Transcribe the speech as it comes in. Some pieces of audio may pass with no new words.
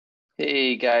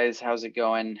Hey guys, how's it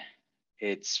going?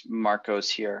 It's Marcos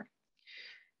here.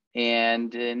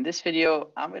 And in this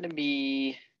video, I'm going to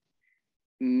be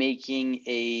making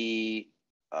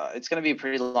it's going to be a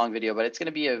pretty long video, but it's going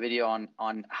to be a video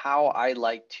on how I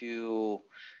like to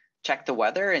check the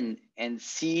weather and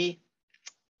see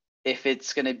if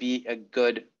it's going to be a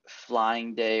good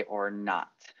flying day or not.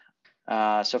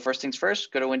 So first things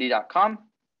first, go to windy.com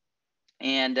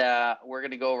and we're going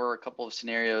to go over a couple of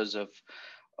scenarios of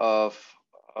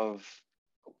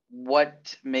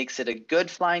what makes it a good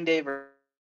flying day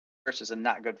versus a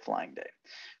not good flying day.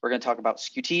 We're going to talk about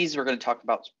SQTs. We're going to talk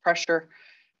about pressure.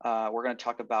 We're going to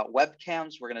talk about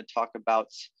webcams. We're going to talk about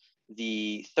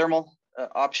the thermal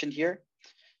option here.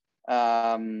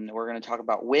 We're going to talk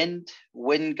about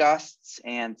wind gusts,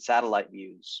 and satellite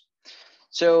views.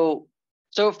 So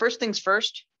first things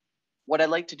first, what I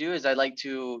like to do is I like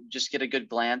to just get a good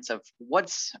glance of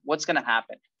what's going to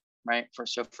happen, right?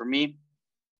 So for me,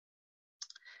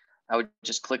 I would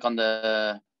just click on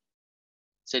the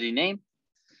city name,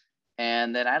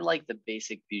 and then I like the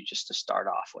basic view just to start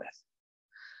off with.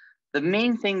 The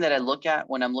main thing that I look at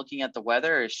when I'm looking at the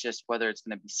weather is just whether it's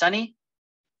going to be sunny,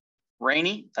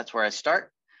 rainy, that's where I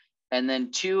start. And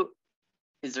then two,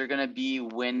 is there going to be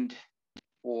wind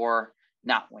or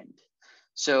not wind?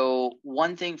 So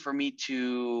one thing for me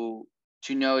to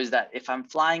know is that if I'm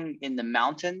flying in the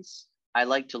mountains, I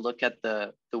like to look at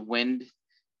the wind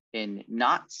in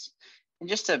knots. And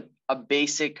just a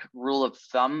basic rule of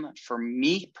thumb for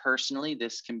me personally,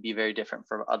 this can be very different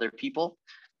for other people,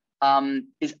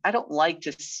 is I don't like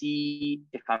to see,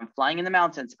 if I'm flying in the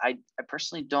mountains, I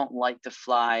personally don't like to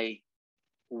fly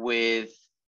with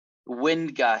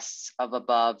wind gusts of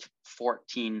above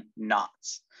 14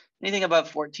 knots. Anything above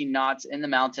 14 knots in the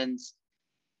mountains,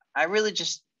 I really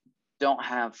just don't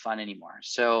have fun anymore.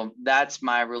 So that's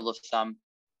my rule of thumb.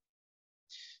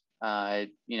 I've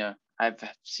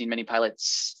seen many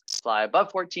pilots fly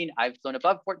above 14. I've flown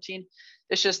above 14.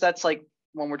 It's just, that's like,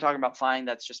 when we're talking about flying,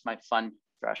 that's just my fun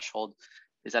threshold,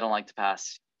 is I don't like to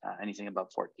pass anything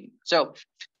above 14. So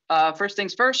first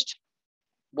things first,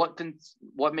 what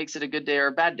makes it a good day or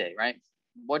a bad day, right?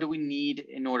 What do we need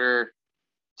in order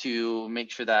to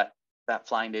make sure that that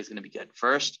flying day is going to be good?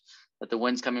 First, that the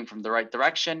wind's coming from the right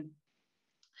direction.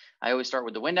 I always start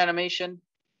with the wind animation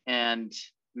and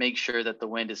make sure that the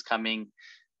wind is coming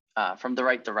from the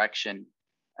right direction,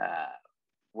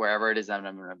 wherever it is that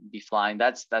I'm going to be flying.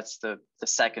 That's the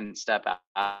second step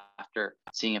after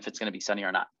seeing if it's going to be sunny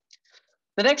or not.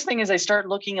 The next thing is I start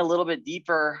looking a little bit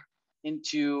deeper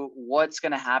into what's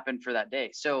going to happen for that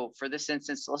day. So for this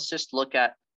instance, let's just look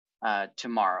at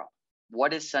tomorrow.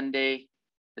 What is Sunday,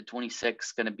 the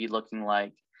 26th, going to be looking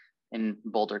like in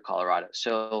Boulder, Colorado?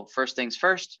 So first things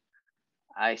first,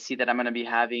 I see that I'm going to be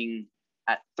having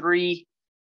at 3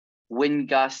 wind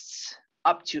gusts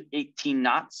up to 18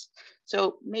 knots.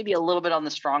 So maybe a little bit on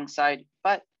the strong side,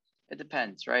 but it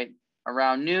depends, right?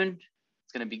 Around noon,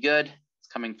 it's going to be good. It's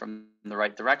coming from the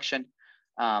right direction.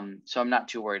 So I'm not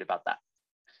too worried about that.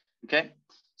 Okay.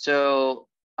 So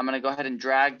I'm going to go ahead and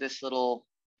drag this little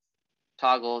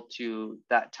toggle to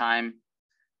that time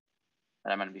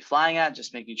that I'm going to be flying at,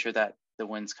 just making sure that the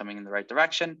wind's coming in the right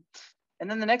direction. And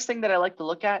then the next thing that I like to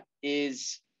look at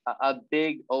is a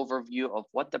big overview of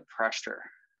what the pressure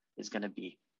is going to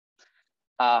be.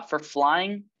 For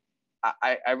flying,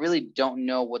 I really don't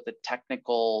know what the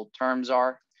technical terms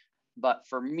are, but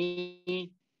for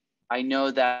me, I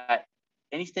know that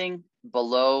anything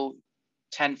below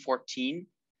 1014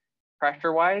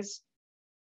 pressure-wise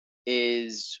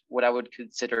is what I would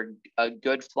consider a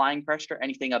good flying pressure.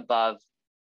 Anything above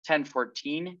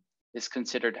 1014 is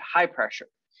considered high pressure.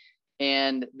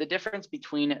 And the difference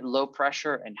between low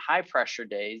pressure and high pressure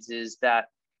days is that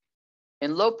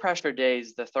in low pressure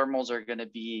days, the thermals are going to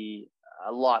be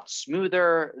a lot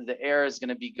smoother. The air is going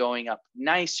to be going up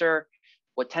nicer.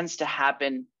 What tends to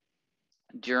happen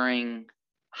during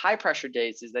high pressure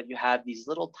days is that you have these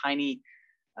little tiny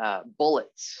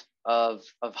bullets of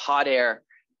hot air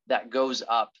that goes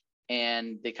up,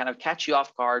 and they kind of catch you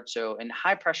off guard. So in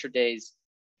high pressure days,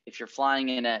 if you're flying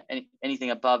in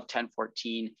anything above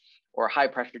 1014 or a high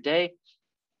pressure day,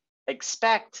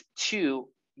 expect to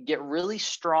get really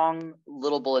strong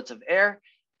little bullets of air.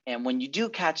 And when you do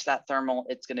catch that thermal,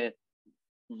 it's going to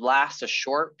last a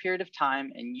short period of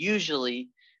time. And usually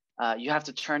you have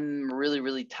to turn them really,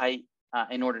 really tight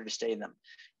in order to stay in them.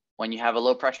 When you have a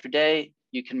low pressure day,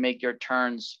 you can make your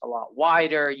turns a lot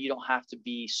wider. You don't have to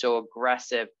be so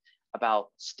aggressive about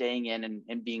staying in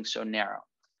and being so narrow.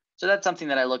 So that's something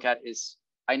that I look at. Is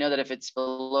I know that if it's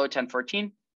below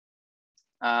 1014,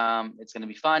 it's going to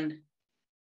be fun.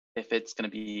 If it's going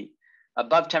to be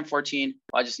Above 1014,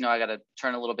 I just know I got to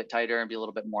turn a little bit tighter and be a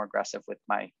little bit more aggressive with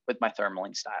my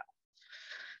thermaling style.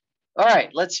 All right,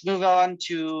 let's move on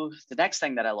to the next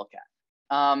thing that I look at.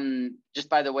 Just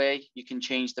by the way, you can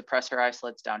change the pressure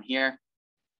isolates down here,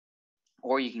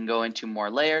 or you can go into more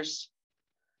layers,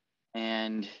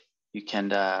 and you can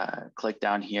click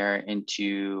down here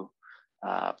into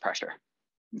pressure.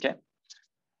 Okay.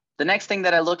 The next thing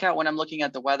that I look at when I'm looking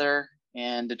at the weather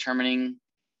and determining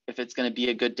if it's going to be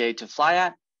a good day to fly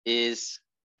at is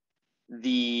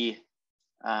the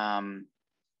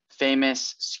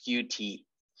famous skew T,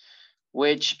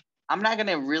 which I'm not going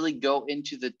to really go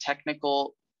into the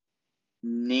technical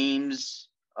names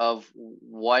of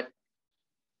what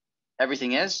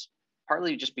everything is,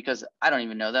 partly just because I don't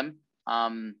even know them.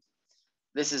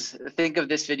 Think of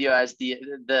this video as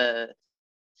the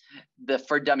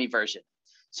for dummy version.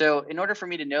 So in order for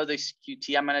me to know the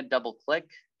QT, I'm going to double click,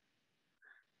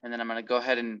 and then I'm going to go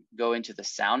ahead and go into the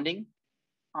sounding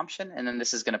option, and then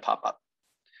this is going to pop up.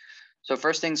 So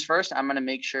first things first, I'm going to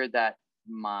make sure that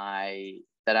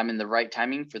I'm in the right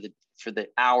timing for the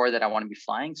hour that I want to be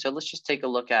flying. So let's just take a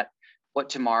look at what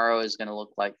tomorrow is going to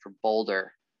look like for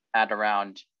Boulder at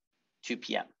around 2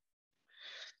 p.m.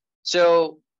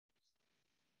 So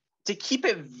to keep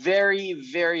it very,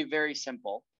 very, very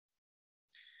simple,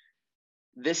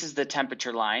 this is the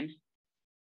temperature line.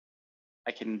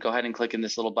 I can go ahead and click in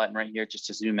this little button right here just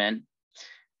to zoom in.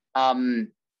 To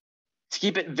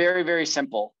keep it very, very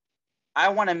simple, I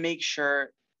want to make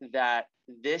sure that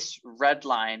this red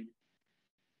line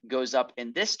goes up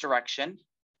in this direction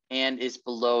and is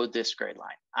below this gray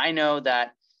line. I know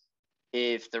that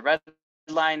if the red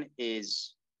line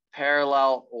is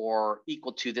parallel or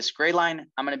equal to this gray line,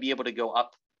 I'm going to be able to go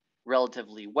up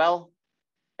relatively well.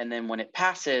 And then when it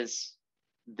passes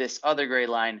this other gray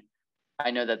line,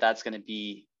 I know that that's going to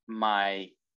be my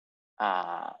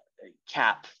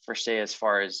cap for, say, as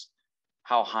far as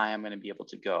how high I'm going to be able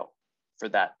to go for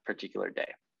that particular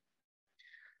day.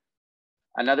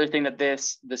 Another thing that the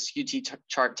SKU-T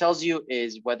chart tells you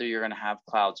is whether you're going to have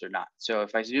clouds or not. So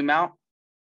if I zoom out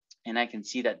and I can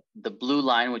see that the blue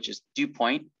line, which is dew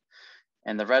point,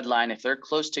 and the red line, if they're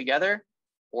close together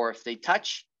or if they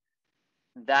touch,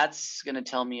 that's going to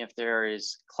tell me if there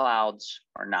is clouds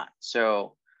or not.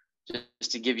 So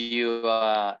just to give you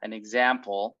an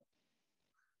example,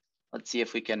 let's see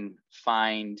if we can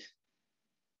find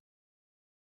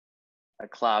a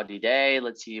cloudy day.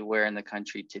 Let's see where in the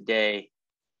country today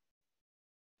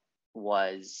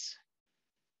was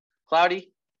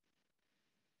cloudy.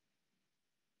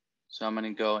 So I'm going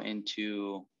to go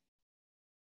into,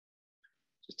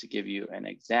 just to give you an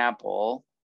example,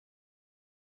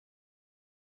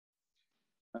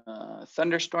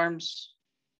 thunderstorms.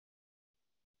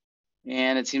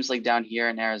 And it seems like down here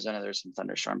in Arizona, there's some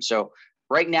thunderstorms. So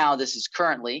right now, this is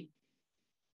currently,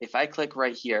 if I click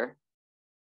right here,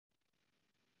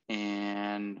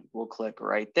 and we'll click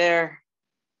right there,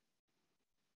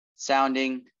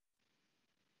 sounding,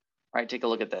 right, take a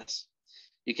look at this.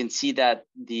 You can see that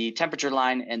the temperature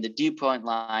line and the dew point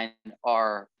line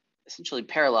are essentially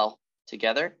parallel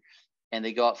together, and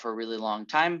they go up for a really long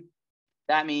time.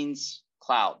 That means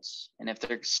clouds. And if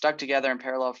they're stuck together and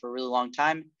parallel for a really long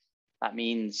time, that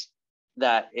means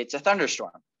that it's a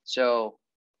thunderstorm. So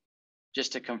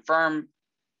just to confirm,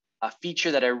 a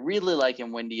feature that I really like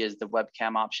in Windy is the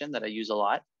webcam option that I use a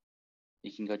lot.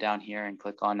 You can go down here and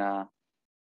click on, I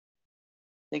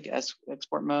think,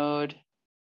 export mode.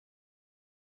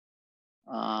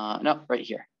 No, right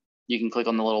here. You can click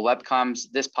on the little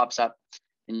webcams. This pops up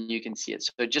and you can see it.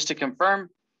 So just to confirm,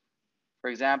 for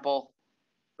example,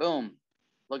 boom,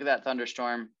 look at that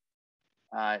thunderstorm.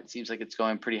 It seems like it's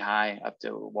going pretty high, up to,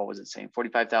 what was it saying,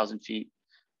 45,000 feet.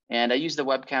 And I use the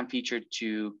webcam feature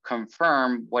to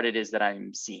confirm what it is that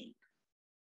I'm seeing.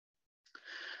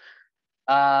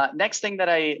 Next thing that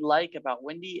I like about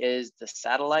Windy is the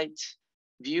satellite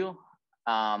view.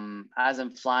 As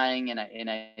I'm flying and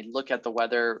I look at the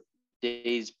weather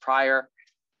days prior,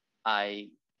 I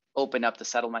open up the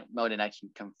satellite mode and I can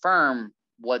confirm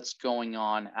what's going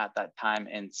on at that time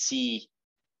and see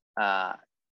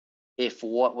if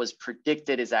what was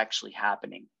predicted is actually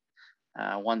happening.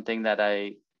 One thing that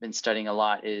I've been studying a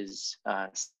lot is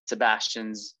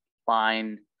Sebastian's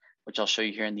line, which I'll show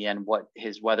you here in the end what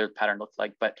his weather pattern looked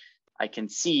like. But I can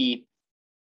see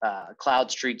cloud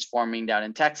streaks forming down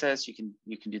in Texas. You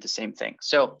can do the same thing.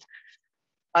 So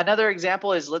another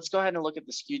example is, let's go ahead and look at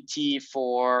the SKU-T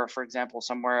for example,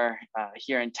 somewhere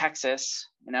here in Texas.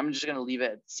 And I'm just going to leave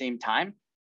it at the same time,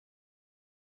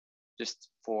 just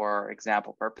for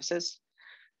example purposes.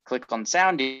 Click on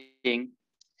sounding.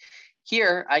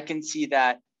 Here, I can see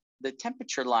that the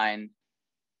temperature line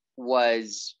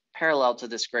was parallel to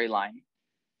this gray line.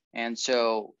 And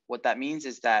so what that means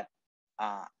is that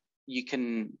you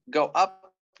can go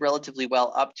up relatively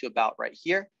well up to about right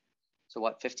here. So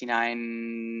what,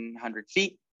 5,900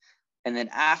 feet. And then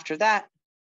after that,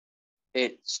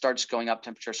 it starts going up,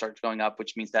 temperature starts going up,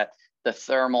 which means that the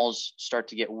thermals start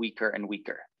to get weaker and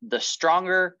weaker. The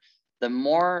stronger, the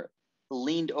more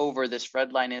leaned over this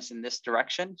red line is in this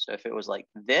direction. So if it was like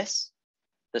this,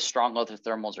 the stronger the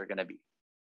thermals are going to be.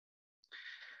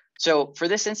 So for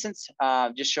this instance,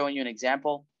 just showing you an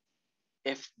example,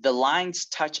 if the lines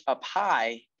touch up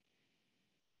high,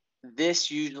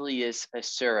 this usually is a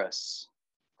cirrus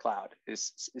cloud,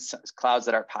 is clouds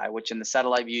that are up high, which in the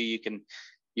satellite view,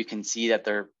 you can see that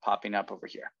they're popping up over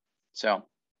here. So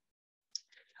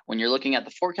when you're looking at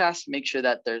the forecast, make sure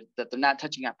that they're not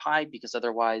touching up high, because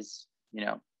otherwise, you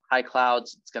know, high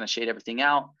clouds, it's going to shade everything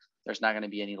out. There's not going to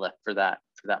be any lift for that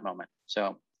moment.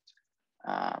 So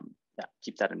yeah,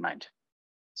 keep that in mind.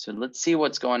 So let's see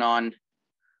what's going on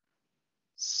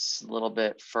a little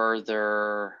bit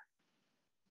further.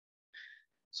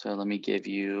 So let me give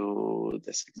you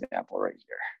this example right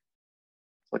here.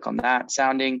 Click on that,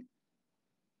 sounding.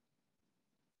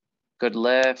 Good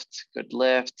lift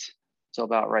until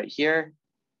about right here.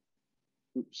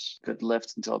 Oops, good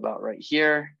lift until about right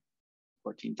here,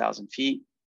 14,000 feet.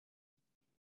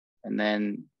 And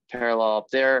then parallel up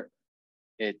there,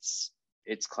 it's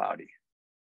cloudy.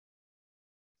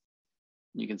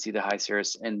 You can see the high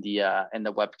cirrus in the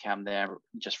webcam there,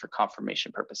 just for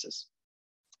confirmation purposes.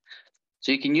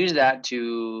 So you can use that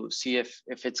to see if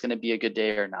it's going to be a good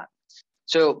day or not.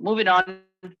 So moving on,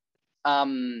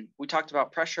 we talked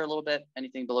about pressure a little bit.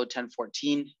 Anything below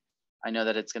 1014, I know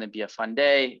that it's going to be a fun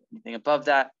day. Anything above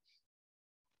that,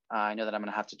 I know that I'm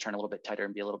going to have to turn a little bit tighter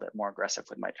and be a little bit more aggressive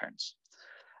with my turns.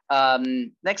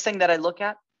 Next thing that I look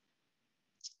at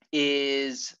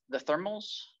is the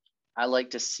thermals. I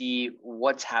like to see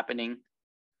what's happening.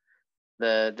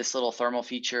 This little thermal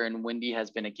feature in windy has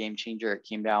been a game changer. It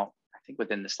came out, I think,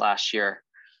 within this last year,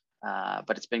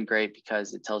 but it's been great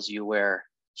because it tells you where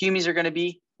humies are going to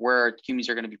be, where humies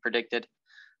are going to be predicted,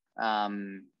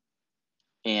 and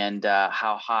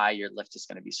how high your lift is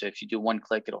going to be. So if you do one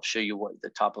click, it'll show you what the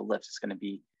top of lift is going to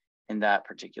be in that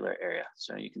particular area.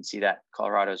 So you can see that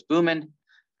Colorado's booming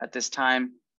at this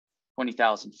time,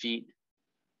 20,000 feet,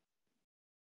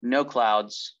 no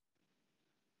clouds.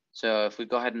 So if we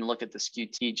go ahead and look at the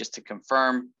SKU-T just to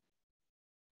confirm,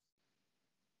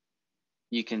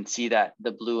 you can see that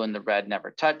the blue and the red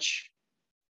never touch.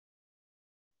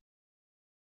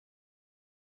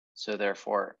 So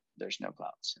therefore, there's no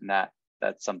clouds. And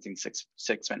that's something six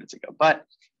minutes ago. But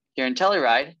here in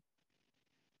Telluride,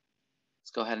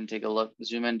 let's go ahead and take a look,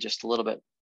 zoom in just a little bit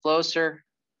closer.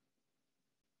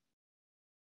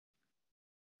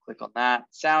 Click on that,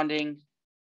 sounding.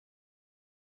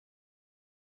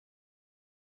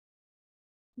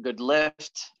 Good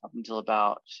lift up until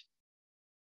about,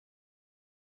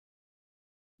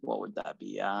 what would that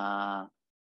be?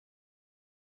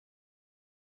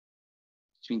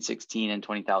 Between 16 and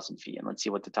 20,000 feet. And let's see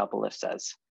what the top of lift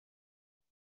says.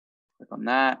 Click on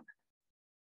that.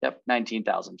 Yep,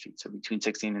 19,000 feet. So between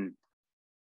 16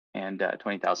 and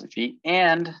 20,000 feet.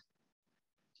 And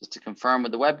just to confirm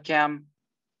with the webcam,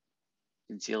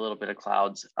 you can see a little bit of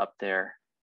clouds up there,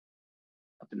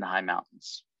 up in the high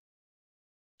mountains.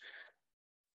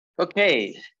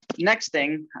 Okay, next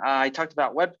thing, I talked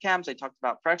about webcams, I talked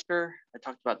about pressure, I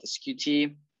talked about the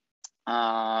SKU-T.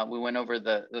 We went over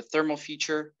the thermal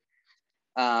feature.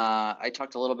 I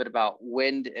talked a little bit about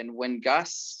wind and wind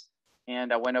gusts,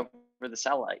 and I went over the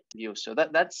satellite view. So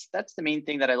that's the main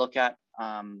thing that I look at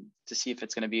to see if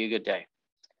it's going to be a good day.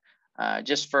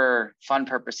 Just for fun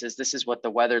purposes, this is what the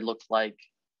weather looked like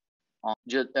on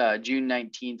June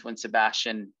 19th when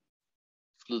Sebastian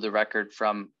flew the record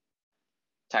from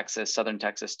Texas, southern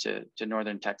Texas to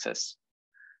northern Texas.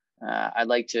 I'd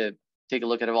like to take a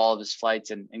look at all of his flights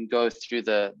and go through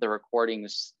the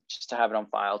recordings just to have it on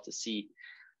file to see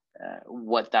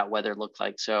what that weather looked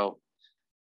like. So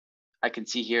I can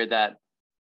see here that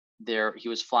he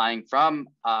was flying from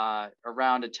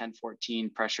around a 1014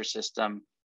 pressure system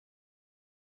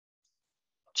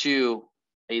to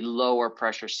a lower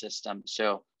pressure system.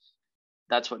 So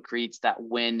that's what creates that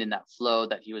wind and that flow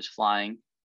that he was flying.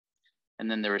 And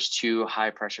then there was two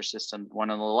high pressure systems, one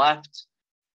on the left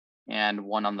and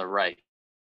one on the right.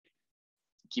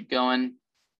 Keep going.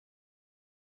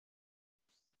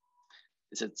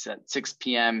 It's at 6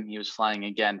 p.m. He was flying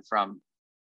again from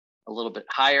a little bit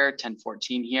higher,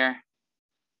 1014 here,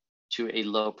 to a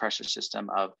low pressure system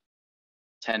of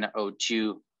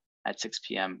 1002 at 6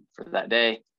 p.m. for that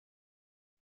day.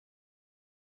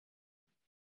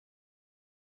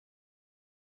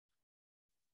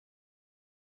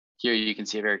 Here you can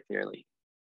see it very clearly.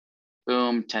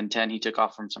 Boom, 10-10, he took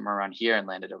off from somewhere around here and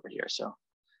landed over here. So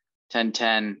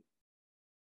 10-10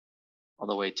 all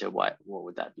the way to what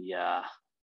would that be?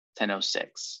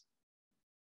 10:06.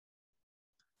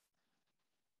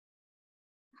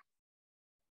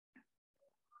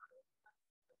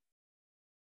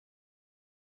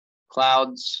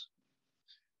 Clouds.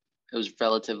 It was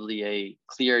relatively a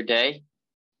clear day.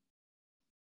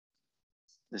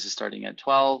 This is starting at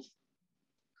 12,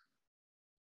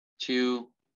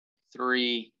 2,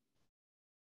 3.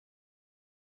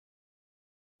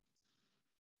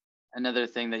 Another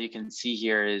thing that you can see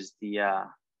here is the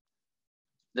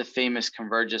famous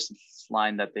convergence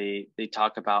line that they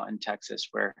talk about in Texas,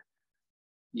 where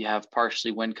you have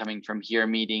partially wind coming from here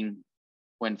meeting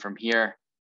wind from here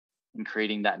and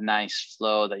creating that nice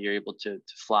flow that you're able to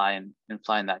fly and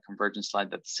fly in that convergence line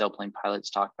that the sailplane pilots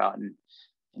talk about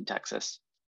in Texas.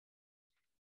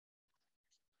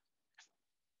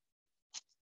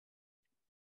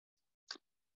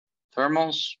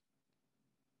 Thermals.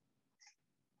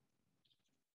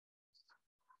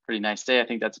 Pretty nice day. I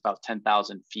think that's about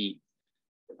 10,000 feet.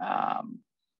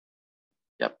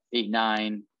 Yep,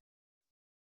 8.9,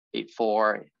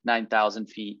 8.4, 9,000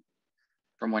 feet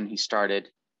from when he started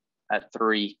at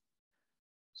 3.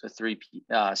 So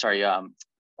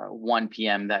 1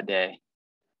 p.m. that day.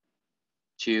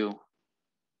 2,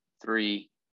 3,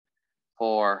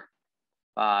 4,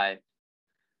 5,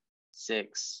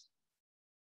 6,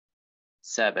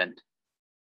 7,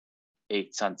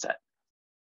 8 sunset.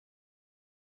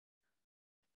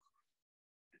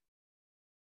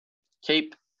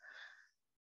 Cape,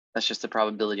 that's just the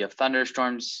probability of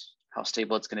thunderstorms. How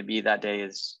stable it's going to be that day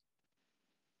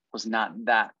was not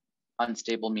that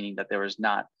unstable, meaning that there was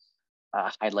not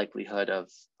a high likelihood of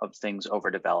things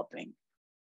overdeveloping.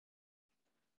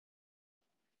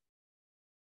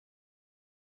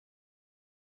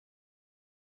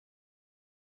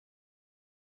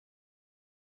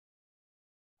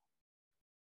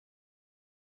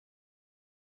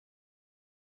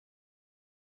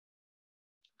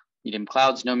 Medium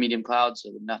clouds, no medium clouds,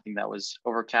 so nothing that was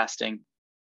overcasting.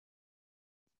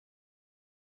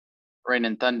 Rain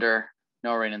and thunder,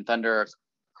 no rain and thunder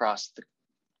across the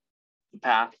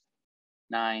path.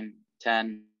 9,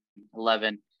 10,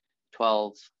 11,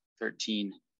 12,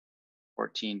 13,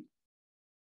 14,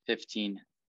 15,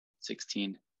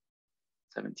 16,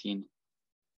 17,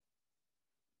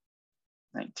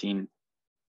 19.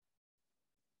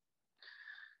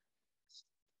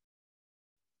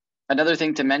 Another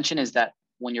thing to mention is that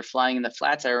when you're flying in the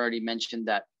flats, I already mentioned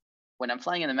that when I'm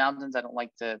flying in the mountains, I don't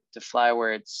like to fly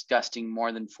where it's gusting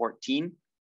more than 14.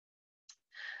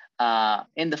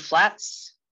 In the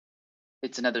flats,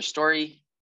 it's another story.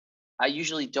 I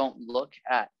usually don't look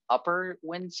at upper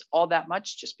winds all that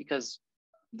much just because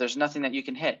there's nothing that you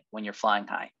can hit when you're flying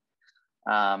high.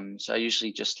 So I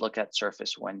usually just look at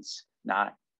surface winds.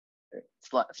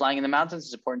 Flying in the mountains,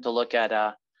 it's important to look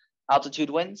at altitude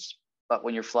winds, but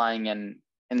when you're flying in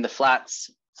the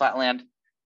flatland,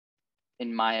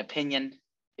 in my opinion,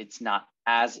 it's not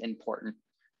as important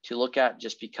to look at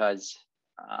just because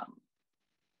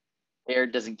air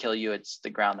doesn't kill you, it's the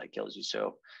ground that kills you.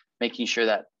 So making sure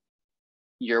that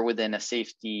you're within a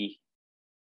safety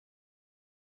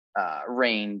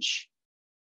range,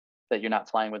 that you're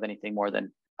not flying with anything more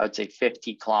than, I would say,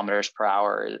 50 kilometers per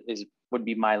hour would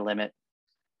be my limit.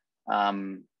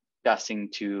 Gusting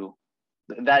to,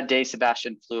 that day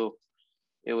Sebastian flew,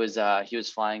 he was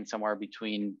flying somewhere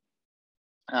between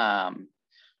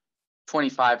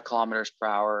 25 kilometers per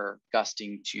hour,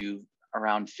 gusting to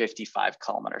around 55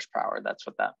 kilometers per hour. That's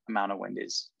what that amount of wind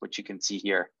is, which you can see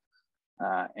here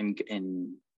in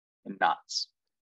knots.